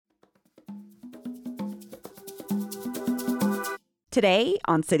Today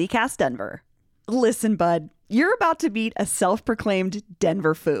on CityCast Denver. Listen, bud, you're about to meet a self-proclaimed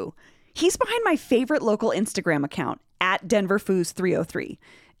Denver Foo. He's behind my favorite local Instagram account, at DenverFoos303.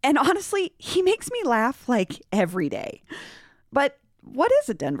 And honestly, he makes me laugh like every day. But what is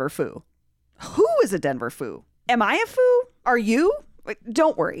a Denver Foo? Who is a Denver Foo? Am I a foo? Are you?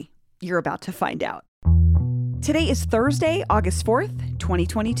 Don't worry, you're about to find out. Today is Thursday, August 4th,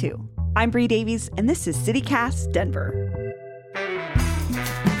 2022. I'm Bree Davies, and this is CityCast Denver.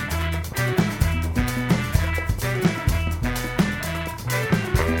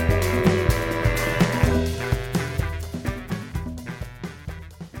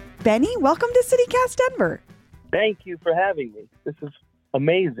 Benny, welcome to CityCast Denver. Thank you for having me. This is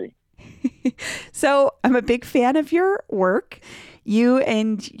amazing. So I'm a big fan of your work. You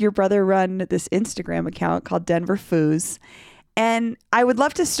and your brother run this Instagram account called Denver Foos. And I would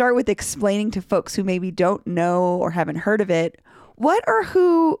love to start with explaining to folks who maybe don't know or haven't heard of it, what or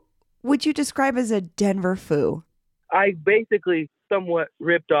who would you describe as a Denver Foo? I basically somewhat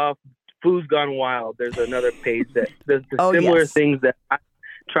ripped off Foos Gone Wild. There's another page that does the similar things that I'm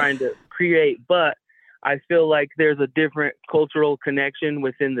trying to create, but I feel like there's a different cultural connection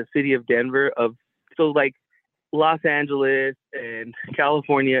within the city of Denver. So like Los Angeles and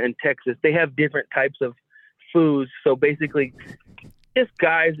California and Texas, they have different types of foods. So basically just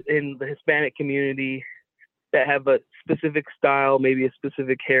guys in the Hispanic community that have a specific style, maybe a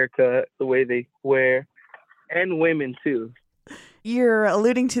specific haircut, the way they wear, and women too. You're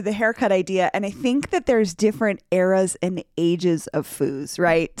alluding to the haircut idea, and I think that there's different eras and ages of foos,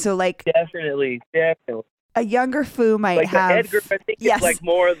 right? So like Definitely. a younger foo might like have... Edgar, I think it's like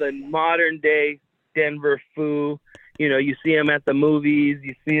more of the modern day Denver foo. You know, you see them at the movies,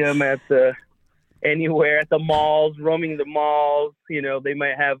 you see them at anywhere at the malls, roaming the malls. You know, they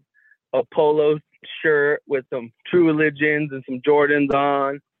might have a polo shirt with some True Religions and some Jordans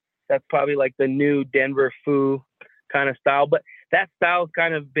on. That's probably like the new Denver foo kind of style. But that style's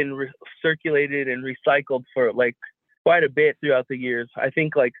kind of been circulated and recycled for like quite a bit throughout the years. I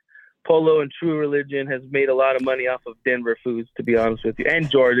think like Polo and True Religion has made a lot of money off of Denver Foods, to be honest with you,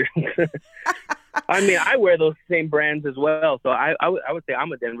 and Jordan. I mean, I wear those same brands as well, so I would say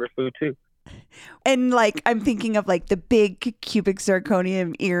I'm a Denver Food too. And like I'm thinking of like the big cubic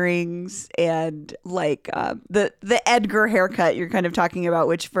zirconium earrings and like the Edgar haircut you're kind of talking about,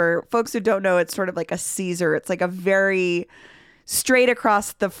 which for folks who don't know, it's sort of like a Caesar. It's like a very straight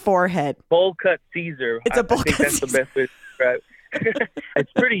across the forehead. Bowl cut Caesar. It's a bowl cut I think cut that's Caesar. The best way to describe it.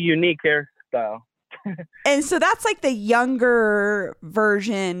 It's pretty unique hairstyle. And so that's like the younger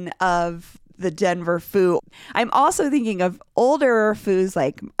version of the Denver Foo. I'm also thinking of older foos,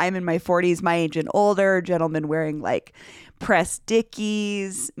 like I'm in my 40s, my age and older, gentlemen wearing like pressed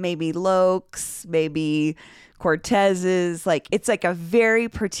Dickies, maybe Lokes, maybe Cortezes. Like it's like a very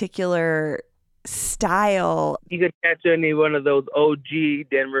particular style. You could catch any one of those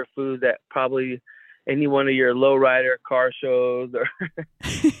OG Denver Foos at probably any one of your lowrider car shows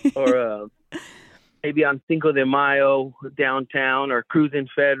or maybe on Cinco de Mayo downtown or cruising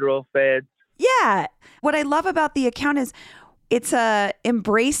Feds. Yeah. What I love about the account is it's a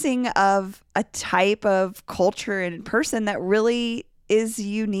embracing of a type of culture and person that really is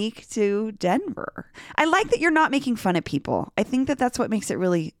unique to Denver. I like that you're not making fun of people. I think that that's what makes it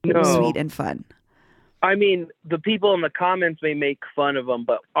really sweet and fun. I mean, the people in the comments may make fun of them,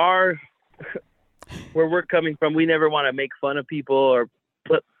 but where we're coming from, we never want to make fun of people or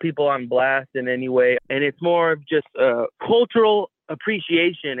put people on blast in any way. And it's more of just cultural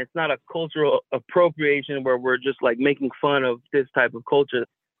appreciation. It's not a cultural appropriation where we're just like making fun of this type of culture.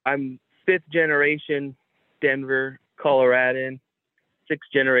 I'm 5th generation Denver, Coloradan, 6th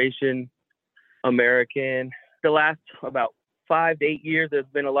generation American. The last about 5 to 8 years, there's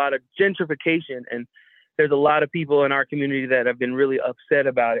been a lot of gentrification, and there's a lot of people in our community that have been really upset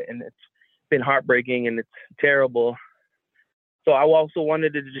about it, and it's been heartbreaking and it's terrible. So I also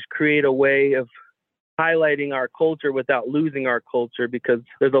wanted to just create a way of highlighting our culture without losing our culture, because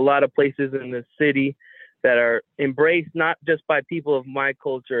there's a lot of places in the city that are embraced not just by people of my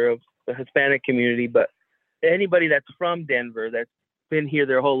culture, of the Hispanic community, but anybody that's from Denver, that's been here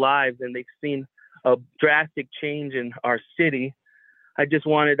their whole lives and they've seen a drastic change in our city. I just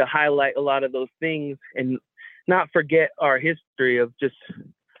wanted to highlight a lot of those things and not forget our history of just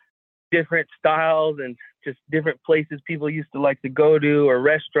different styles and just different places people used to like to go to, or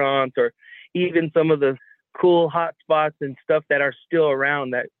restaurants, or even some of the cool hot spots and stuff that are still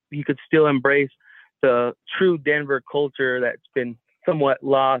around that you could still embrace the true Denver culture that's been somewhat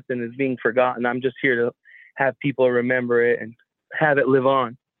lost and is being forgotten. I'm just here to have people remember it and have it live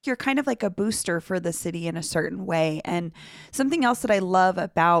on. You're kind of like a booster for the city in a certain way. And something else that I love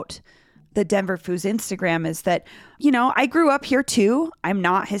about the Denver Foods Instagram is that, I grew up here too. I'm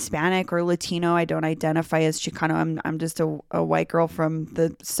not Hispanic or Latino. I don't identify as Chicano. I'm just a white girl from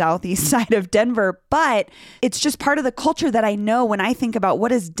the southeast side of Denver. But it's just part of the culture that I know when I think about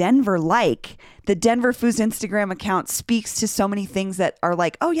what is Denver like. The Denver Foods Instagram account speaks to so many things that are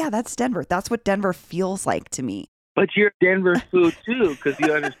like, oh yeah, that's Denver. That's what Denver feels like to me. But you're Denver food too, because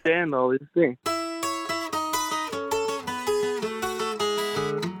you understand all these things.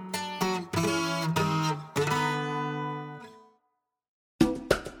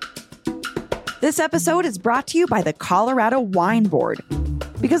 This episode is brought to you by the Colorado Wine Board.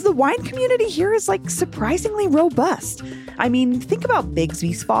 Because the wine community here is surprisingly robust. I mean, think about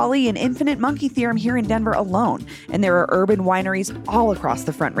Bigsby's Folly and Infinite Monkey Theorem here in Denver alone. And there are urban wineries all across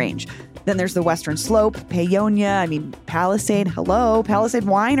the Front Range. Then there's the Western Slope, Paonia, Palisade. Hello, Palisade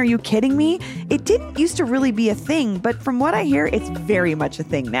wine, are you kidding me? It didn't used to really be a thing, but from what I hear, it's very much a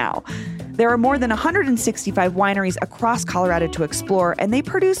thing now. There are more than 165 wineries across Colorado to explore, and they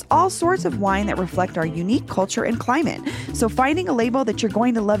produce all sorts of wine that reflect our unique culture and climate. So finding a label that you're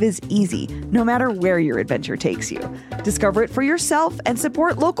going to love is easy, no matter where your adventure takes you. Discover it for yourself and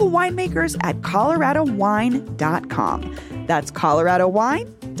support local winemakers at coloradowine.com. That's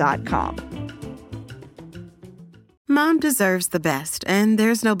coloradowine.com. Mom deserves the best, and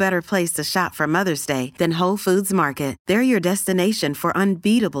there's no better place to shop for Mother's Day than Whole Foods Market. They're your destination for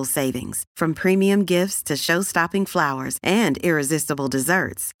unbeatable savings, from premium gifts to show-stopping flowers and irresistible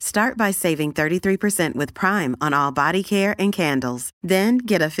desserts. Start by saving 33% with Prime on all body care and candles. Then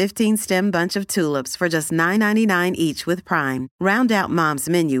get a 15-stem bunch of tulips for just $9.99 each with Prime. Round out Mom's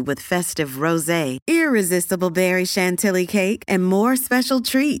menu with festive rosé, irresistible berry chantilly cake, and more special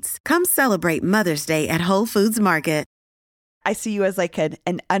treats. Come celebrate Mother's Day at Whole Foods Market. I see you as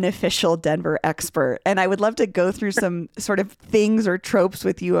an unofficial Denver expert, and I would love to go through some sort of things or tropes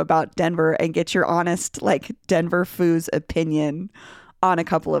with you about Denver and get your honest, Denver Foods opinion on a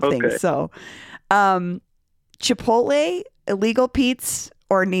couple of things. So, Chipotle, illegal Pete's,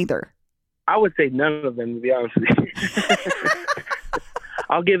 or neither? I would say none of them, to be honest with you.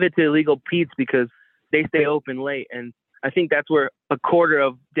 I'll give it to illegal Pete's because they stay open late, and I think that's where a quarter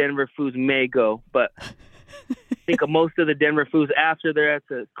of Denver Foods may go, but I think most of the Denver Foods, after they're at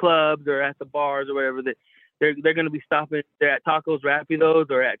the clubs or at the bars or whatever, they're going to be stopping. They're at Tacos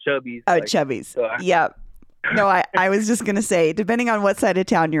Rapidos or at Chubby's. Oh, Chubby's. So yep. No, I was just going to say, depending on what side of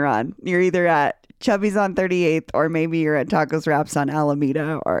town you're on, you're either at Chubby's on 38th or maybe you're at Tacos Raps on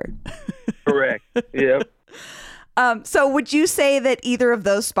Alameda. Or Correct. Yep. So would you say that either of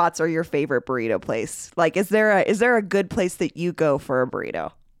those spots are your favorite burrito place? Is there a good place that you go for a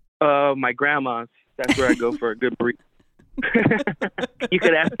burrito? My grandma's. That's where I go for a good burrito. You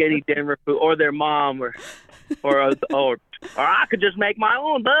could ask any Denver food or their mom or I could just make my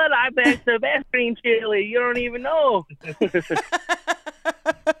own, bud. I bet the best green chili. You don't even know.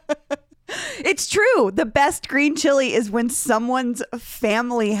 It's true. The best green chili is when someone's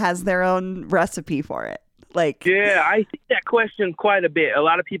family has their own recipe for it. Yeah, I see that question quite a bit. A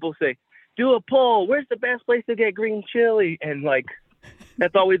lot of people say, do a poll. Where's the best place to get green chili? And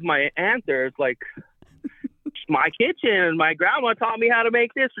that's always my answer. It's my kitchen. My grandma taught me how to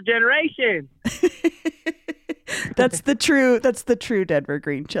make this for generations. That's the true Denver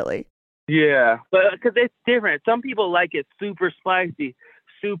green chili. Yeah, but because it's different. Some people like it super spicy,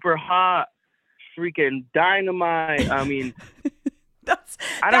 super hot, freaking dynamite. I mean,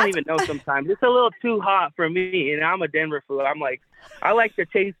 I don't even know sometimes. It's a little too hot for me, and I'm a Denver food. I like to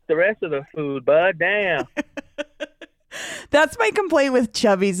taste the rest of the food, bud. Damn. That's my complaint with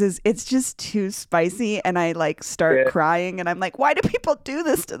Chubby's is it's just too spicy, and I start crying, and I'm like, why do people do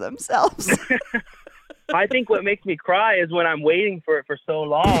this to themselves? I think what makes me cry is when I'm waiting for it for so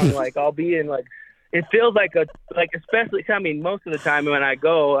long. I'll be in it feels especially, I mean, most of the time when I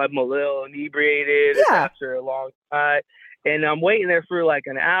go, I'm a little inebriated after a long time, and I'm waiting there for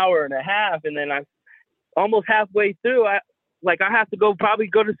an hour and a half, and then I'm almost halfway through. I have to probably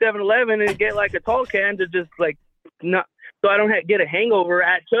go to 7-Eleven and get a tall can to just not so I don't get a hangover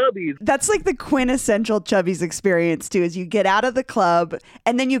at Chubby's. That's the quintessential Chubby's experience too, is you get out of the club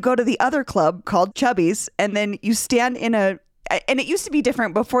and then you go to the other club called Chubby's, and then you stand in and it used to be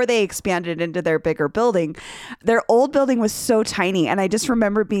different before they expanded into their bigger building. Their old building was so tiny, and I just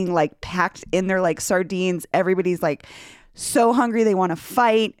remember being packed in there like sardines. Everybody's so hungry they want to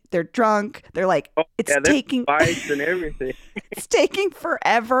fight. They're drunk. They're it's taking fights and everything. It's taking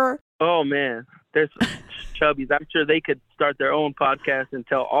forever. Oh man. There's Chubby's. I'm sure they could start their own podcast and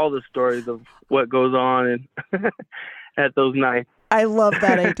tell all the stories of what goes on and at those nights. I love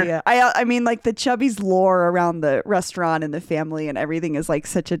that idea. I mean, like the Chubby's lore around the restaurant and the family and everything is like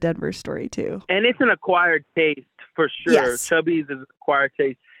such a Denver story too. And it's an acquired taste for sure. Yes. Chubby's is an acquired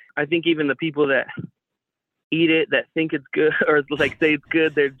taste. I think even the people that eat it, that think it's good or like say it's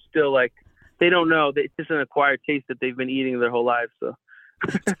good, they're still like, they don't know. It's just an acquired taste that they've been eating their whole lives. So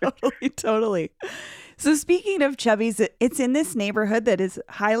Totally. So speaking of Chubby's, it's in this neighborhood that is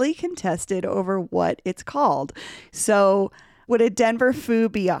highly contested over what it's called. So would a Denver Foo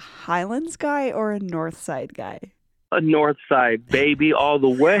be a Highlands guy or a North Side guy? a North Side, baby, all the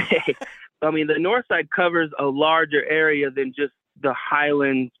way. I mean, the North Side covers a larger area than just the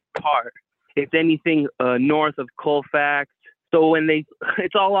Highlands part. It's anything north of Colfax. So when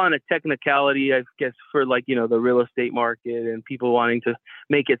it's all on a technicality, I guess, for like, you know, the real estate market and people wanting to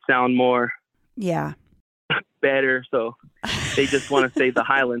make it sound more better. So they just want to say the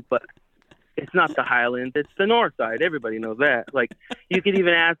Highlands, but it's not the Highlands. It's the North Side. Everybody knows that. Like, you could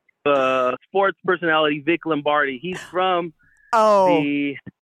even ask sports personality Vic Lombardi. He's from the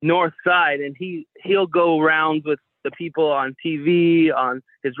North Side, and he'll go rounds with the people on TV, on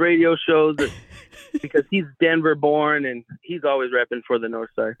his radio shows, because he's Denver born and he's always repping for the North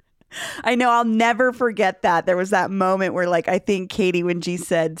Side. I know. I'll never forget that. There was that moment where, like, I think Katie, when she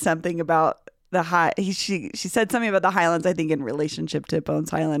said something about she said something about the Highlands, I think in relationship to Bones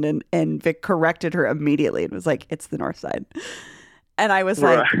Hyland, and Vic corrected her immediately and was like, it's the North Side. And I was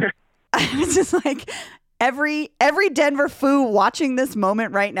like, I was just like, every Denver Foo watching this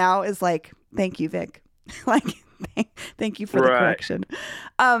moment right now is like, thank you, Vic. Like, thank you for the correction.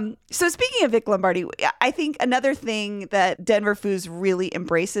 So speaking of Vic Lombardi, I think another thing that Denver Foos really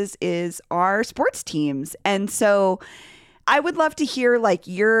embraces is our sports teams. And so I would love to hear like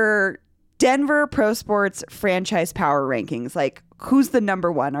your Denver pro sports franchise power rankings. Like, who's the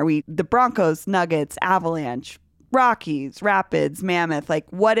number one? Are we the Broncos, Nuggets, Avalanche, Rockies, Rapids, Mammoth? Like,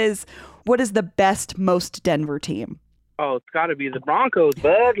 what is the best, most Denver team? Oh, it's got to be the Broncos,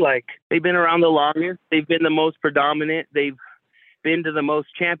 bud. Like, they've been around the longest. They've been the most predominant. They've been to the most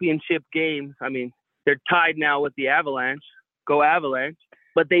championship games. I mean, they're tied now with the Avalanche. Go Avalanche.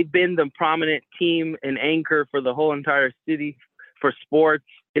 But they've been the prominent team and anchor for the whole entire city for sports.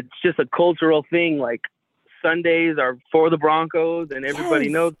 It's just a cultural thing. Like, Sundays are for the Broncos, and everybody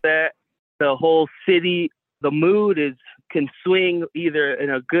knows that. The whole city, the mood can swing either in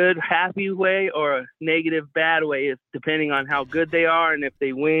a good, happy way or a negative, bad way. It's depending on how good they are and if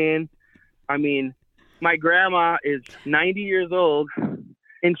they win. I mean, my grandma is 90 years old,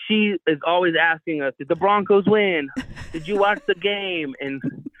 and she is always asking us, did the Broncos win? Did you watch the game? And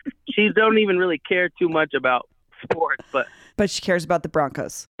she don't even really care too much about sports, but she cares about the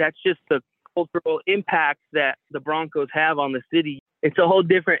Broncos. That's just the cultural impact that the Broncos have on the city. It's a whole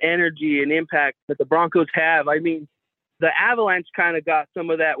different energy and impact that the Broncos have. I mean, the Avalanche kind of got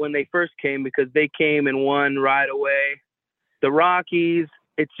some of that when they first came because they came and won right away. The Rockies,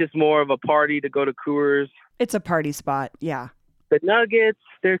 it's just more of a party to go to Coors. It's a party spot, yeah. The Nuggets,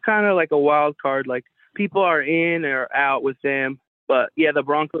 they're kind of like a wild card. Like, people are in or out with them. But, yeah, the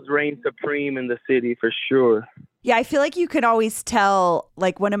Broncos reign supreme in the city for sure. Yeah, I feel like you can always tell,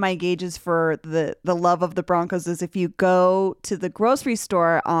 like, one of my gauges for the love of the Broncos is if you go to the grocery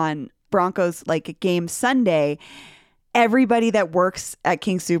store on Broncos, like, game Sunday, everybody that works at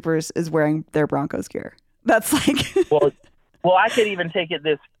King Soopers is wearing their Broncos gear. That's like... well, I could even take it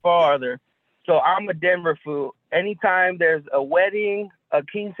this farther. So I'm a Denver Foo. Anytime there's a wedding, a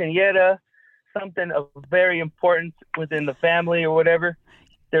quinceañera, something of very importance within the family or whatever,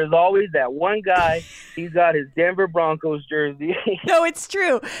 there's always that one guy, he's got his Denver Broncos jersey. No, it's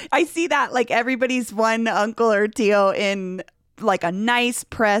true. I see that, like, everybody's one uncle or tio in like a nice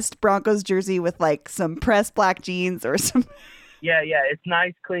pressed Broncos jersey with like some pressed black jeans or some. Yeah. It's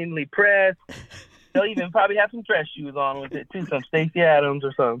nice, cleanly pressed. They'll even probably have some dress shoes on with it too, some Stacey Adams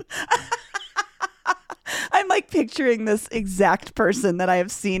or something. I'm like picturing this exact person that I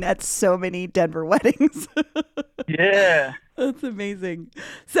have seen at so many Denver weddings. Yeah. That's amazing.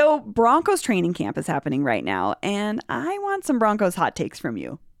 So Broncos training camp is happening right now, and I want some Broncos hot takes from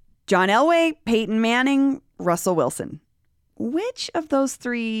you. John Elway, Peyton Manning, Russell Wilson. Which of those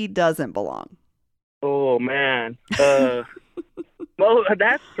three doesn't belong? Oh, man. Well,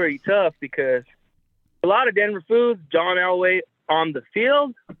 that's pretty tough because a lot of Denver Foods, John Elway on the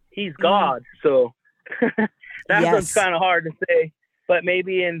field, he's God. So that one's kind of hard to say. But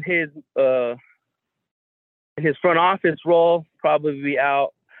maybe in his front office role, probably be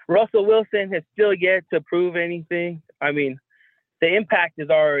out. Russell Wilson has still yet to prove anything. I mean, the impact is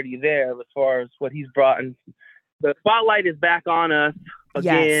already there as far as what he's brought in. The spotlight is back on us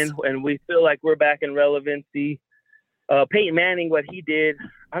again, and we feel like we're back in relevancy. Peyton Manning, what he did,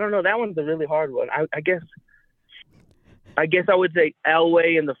 I don't know. That one's a really hard one. I guess I would say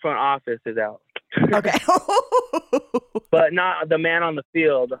Elway in the front office is out. Okay. But not the man on the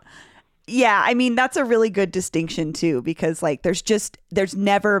field. Yeah, I mean, that's a really good distinction too, because like there's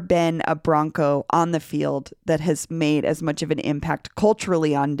never been a Bronco on the field that has made as much of an impact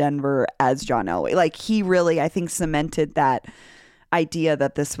culturally on Denver as John Elway. Like he really, I think, cemented that idea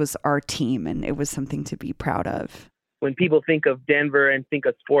that this was our team and it was something to be proud of. When people think of Denver and think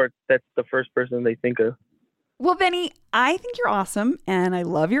of sports, that's the first person they think of. Well, Benny, I think you're awesome and I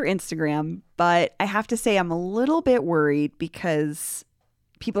love your Instagram, but I have to say I'm a little bit worried because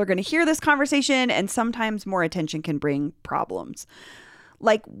people are going to hear this conversation and sometimes more attention can bring problems.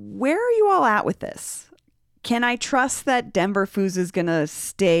 Like, where are you all at with this? Can I trust that Denver Foos is going to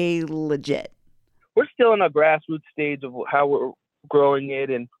stay legit? We're still in a grassroots stage of how we're growing it,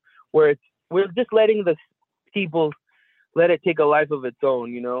 and we're just letting the people let it take a life of its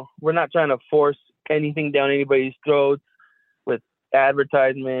own, you know? We're not trying to force anything down anybody's throats with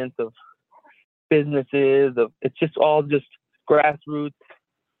advertisements of businesses. It's just all just grassroots,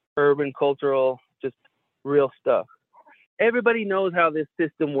 urban, cultural, just real stuff. Everybody knows how this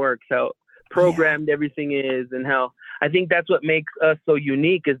system works, how programmed everything is, and how I think that's what makes us so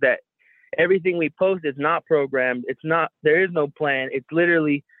unique is that everything we post is not programmed. There is no plan. It's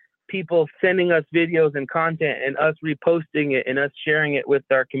literally people sending us videos and content and us reposting it and us sharing it with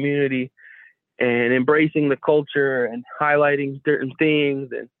our community and embracing the culture and highlighting certain things.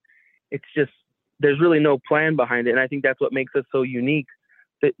 And it's just, there's really no plan behind it. And I think that's what makes us so unique,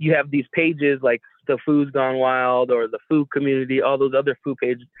 that you have these pages like the Food's Gone Wild or the Food Community, all those other food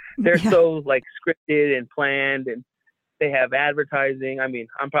pages. They're so like scripted and planned, and they have advertising. I mean,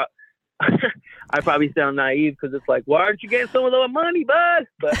 I probably sound naive because it's like, why aren't you getting some of the money, bud?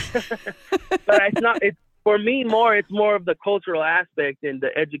 But it's not. It's for me more. It's more of the cultural aspect and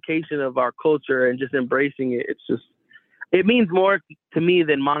the education of our culture and just embracing it. It means more to me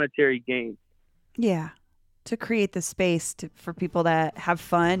than monetary gain. Yeah, to create the space for people to have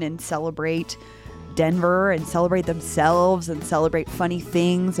fun and celebrate Denver and celebrate themselves and celebrate funny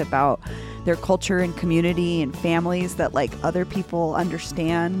things about their culture and community and families that like other people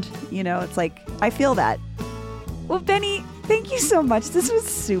understand. You know, it's like, I feel that. Well, Benny, thank you so much. This was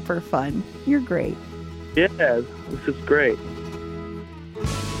super fun. You're great. Yeah, this is great.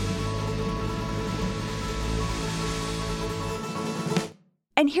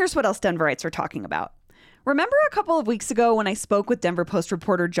 And here's what else Denverites are talking about. Remember a couple of weeks ago when I spoke with Denver Post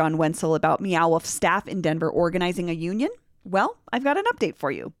reporter John Wenzel about Meow Wolf staff in Denver organizing a union? Well, I've got an update for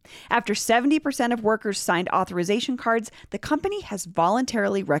you. After 70% of workers signed authorization cards, the company has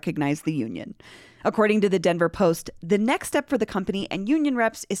voluntarily recognized the union. According to the Denver Post, the next step for the company and union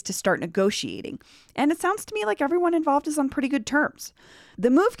reps is to start negotiating. And it sounds to me like everyone involved is on pretty good terms.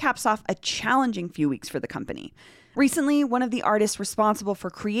 The move caps off a challenging few weeks for the company. Recently, one of the artists responsible for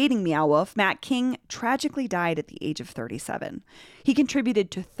creating Meow Wolf, Matt King, tragically died at the age of 37. He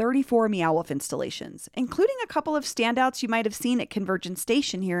contributed to 34 Meow Wolf installations, including a couple of standouts you might have seen at Convergence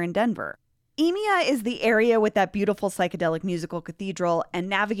Station here in Denver. EMEA is the area with that beautiful psychedelic musical cathedral, and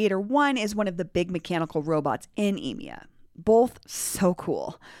Navigator 1 is one of the big mechanical robots in EMEA. Both so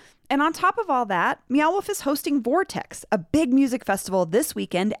cool. And on top of all that, Meow Wolf is hosting Vortex, a big music festival this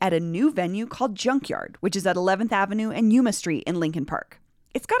weekend at a new venue called Junkyard, which is at 11th Avenue and Yuma Street in Lincoln Park.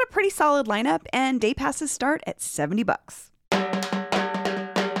 It's got a pretty solid lineup, and day passes start at $70.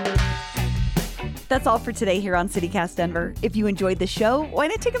 That's all for today here on CityCast Denver. If you enjoyed the show, why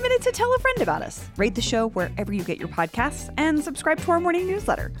not take a minute to tell a friend about us? Rate the show wherever you get your podcasts and subscribe to our morning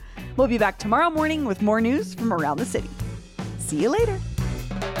newsletter. We'll be back tomorrow morning with more news from around the city. See you later.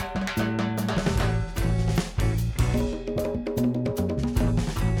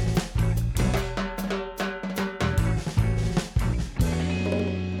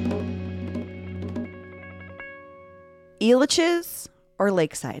 Elitch's or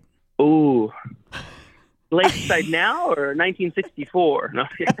Lakeside? Ooh. Lakeside now or 1964? No.